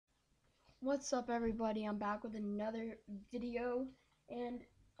What's up, everybody? I'm back with another video, and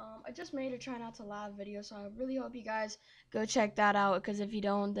I just made a try not to laugh video, so I really hope you guys go check that out, because if you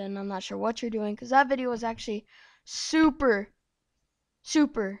don't, then I'm not sure what you're doing, because that video was actually super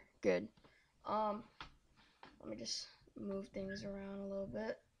good. Let me just move things around a little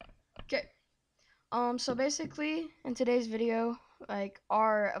bit. Okay. So basically, in today's video, like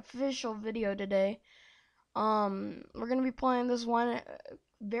our official video today, we're gonna be playing this one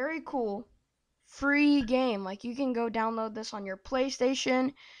very cool free game. Like, you can go download this on your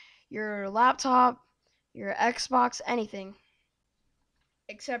PlayStation, your laptop, your Xbox, anything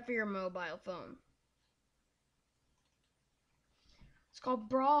except for your mobile phone. It's called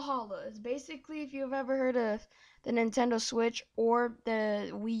Brawlhalla. It's basically, if you've ever heard of the Nintendo Switch or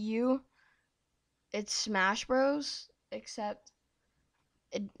the Wii U, it's Smash Bros, except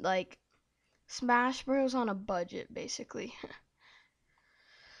it like Smash Bros on a budget, basically.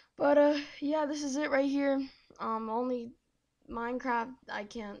 But yeah, this is it right here. Only Minecraft I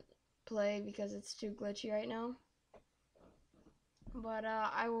can't play because it's too glitchy right now. But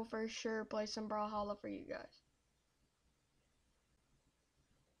I will for sure play some Brawlhalla for you guys.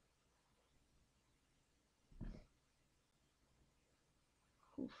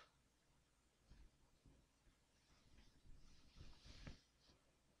 Oof.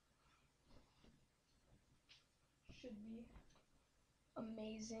 Should be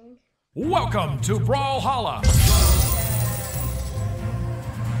amazing. Welcome to Brawlhalla.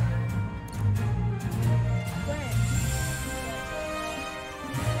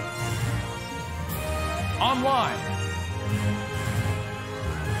 Online.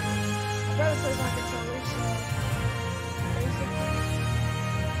 My brother plays on controller, so basically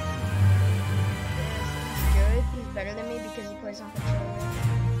he's good. He's better than me because he plays on controller,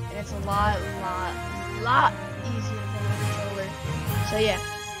 and it's a lot easier than a controller. So yeah,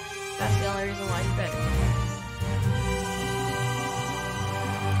 that's the only reason why he's better.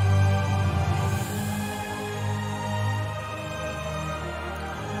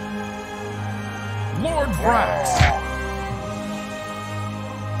 Lord Brax.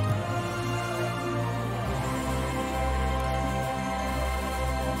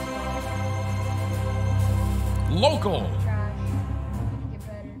 Local. Trash. Get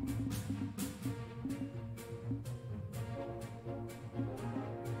better.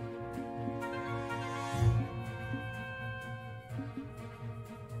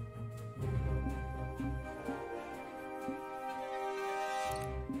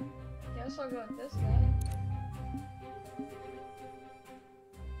 Guess I'll go with this guy.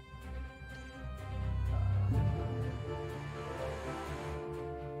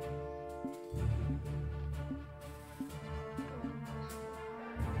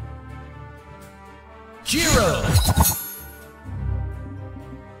 Hero.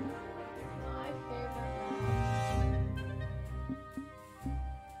 My favorite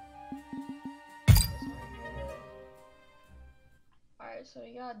Alright, so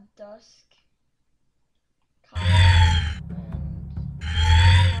we got Dusk, Kyle,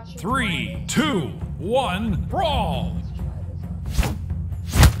 and 3, 2, 1, brawl. Let's try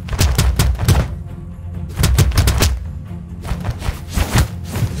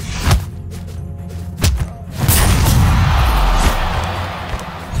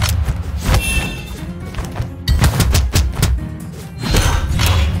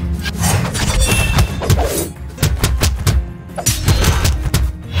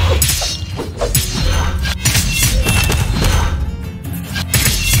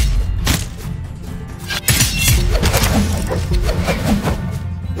this out.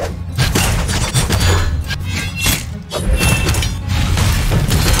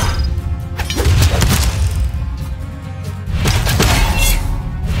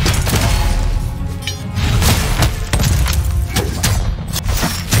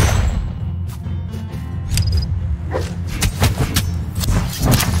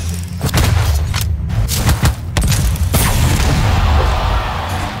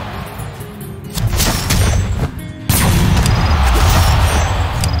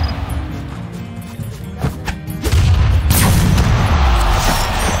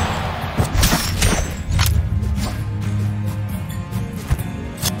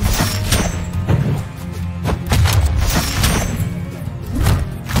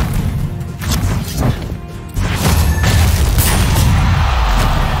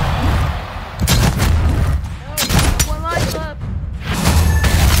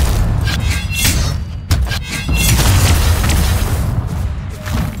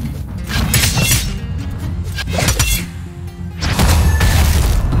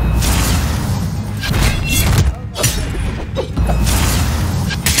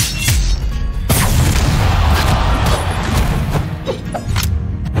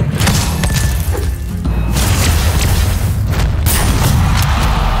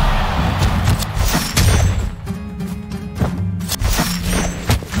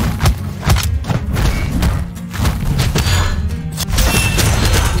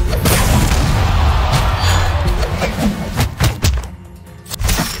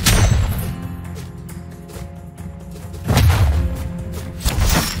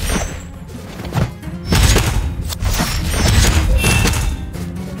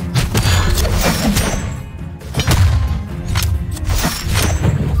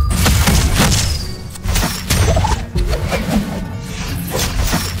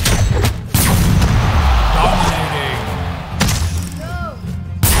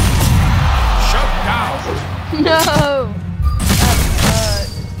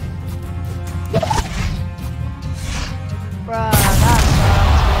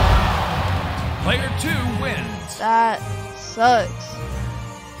 Player 2 wins. That sucks. Okay,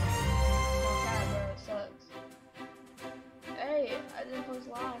 bro, it sucks. Hey, I didn't post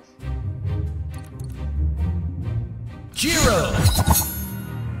last. Jiro.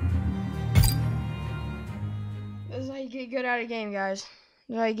 This is how you get good at a game, guys. This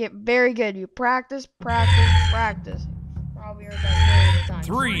is how you get very good. You practice, practice, practice. Probably heard that millions of times.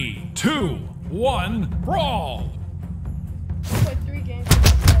 3, 2, 1, brawl. I played 3 games in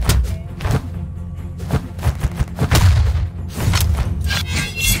this second game.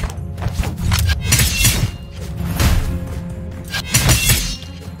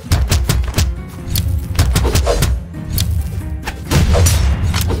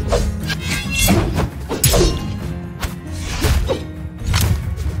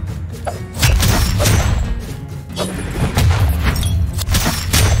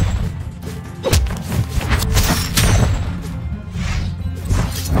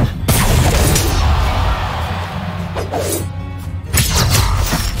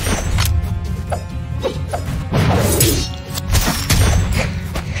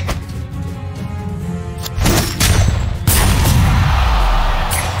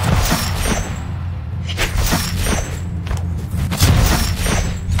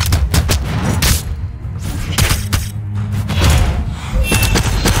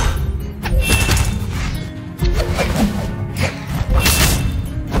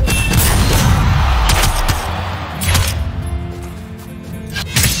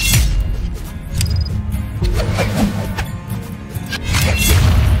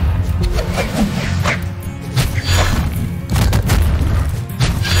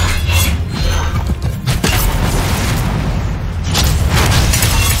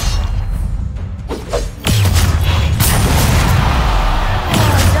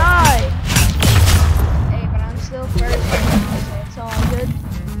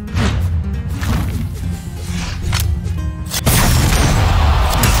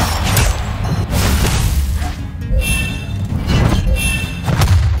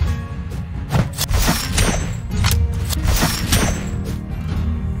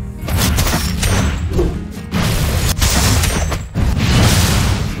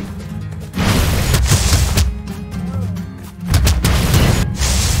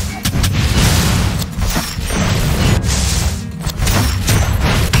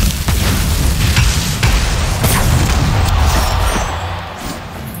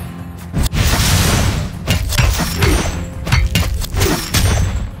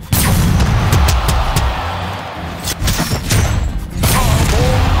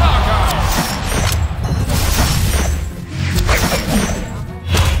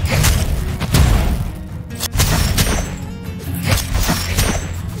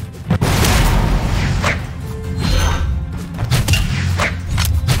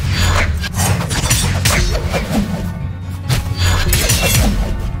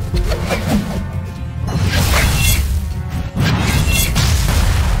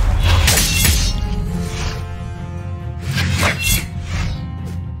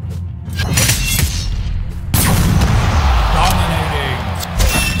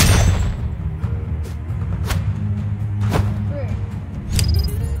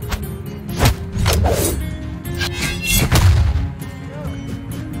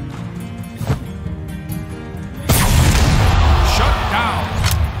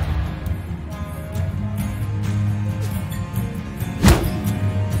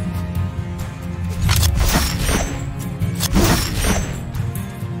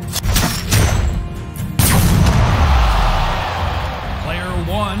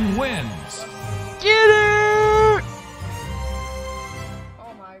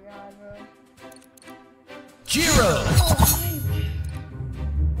 Jiro.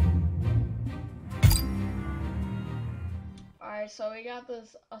 Alright, so we got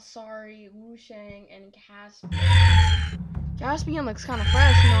this Asari, Wu Shang, and Caspian. Caspian looks kind of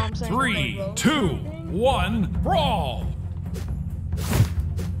fresh, you know what I'm saying? 3, 2, 1, brawl.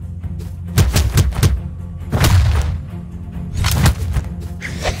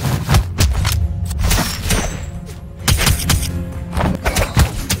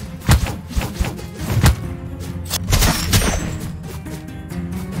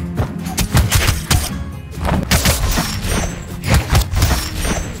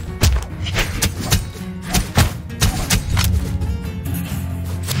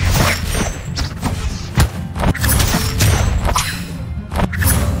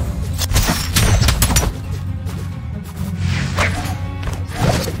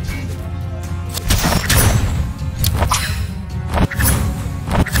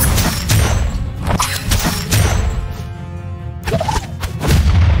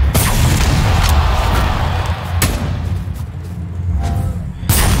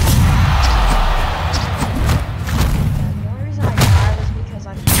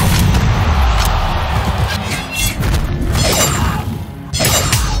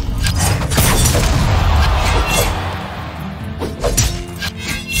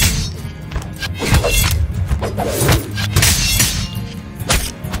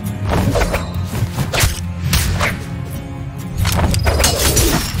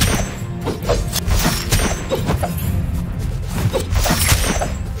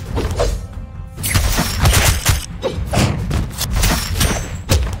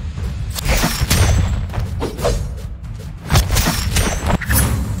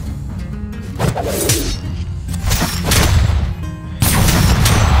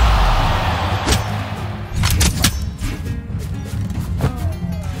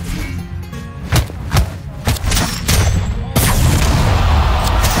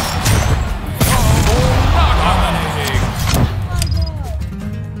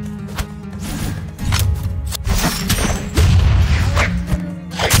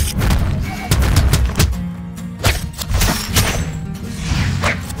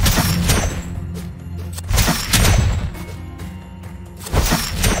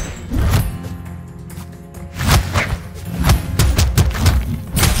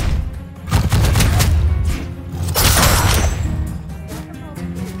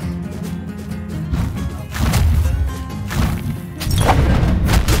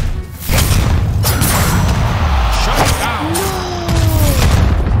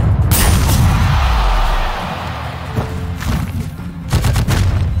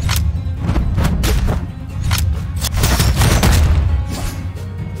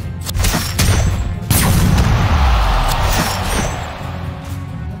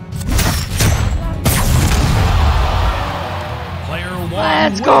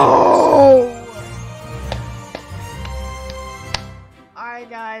 go! Alright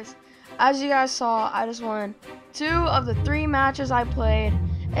guys, as you guys saw, I just won 2 of the 3 matches I played,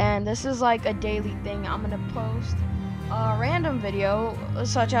 and this is like a daily thing. I'm gonna post a random video,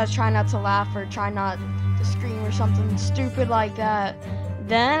 such as try not to laugh or try not to scream or something stupid like that.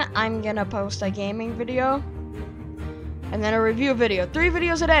 Then I'm gonna post a gaming video, and then a review video. 3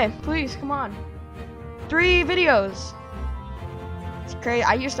 videos a day, please, come on. 3 videos. It's crazy.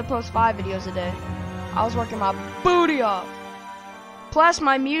 I used to post 5 videos a day. I was working my booty off. Plus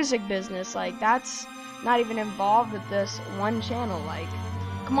my music business, like that's not even involved with this one channel. Like,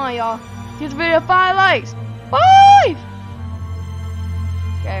 come on, y'all. Give the video 5 likes. 5!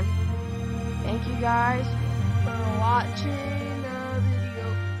 Okay. Thank you guys for watching the video.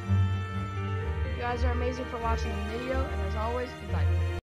 You guys are amazing for watching the video, and as always, goodbye.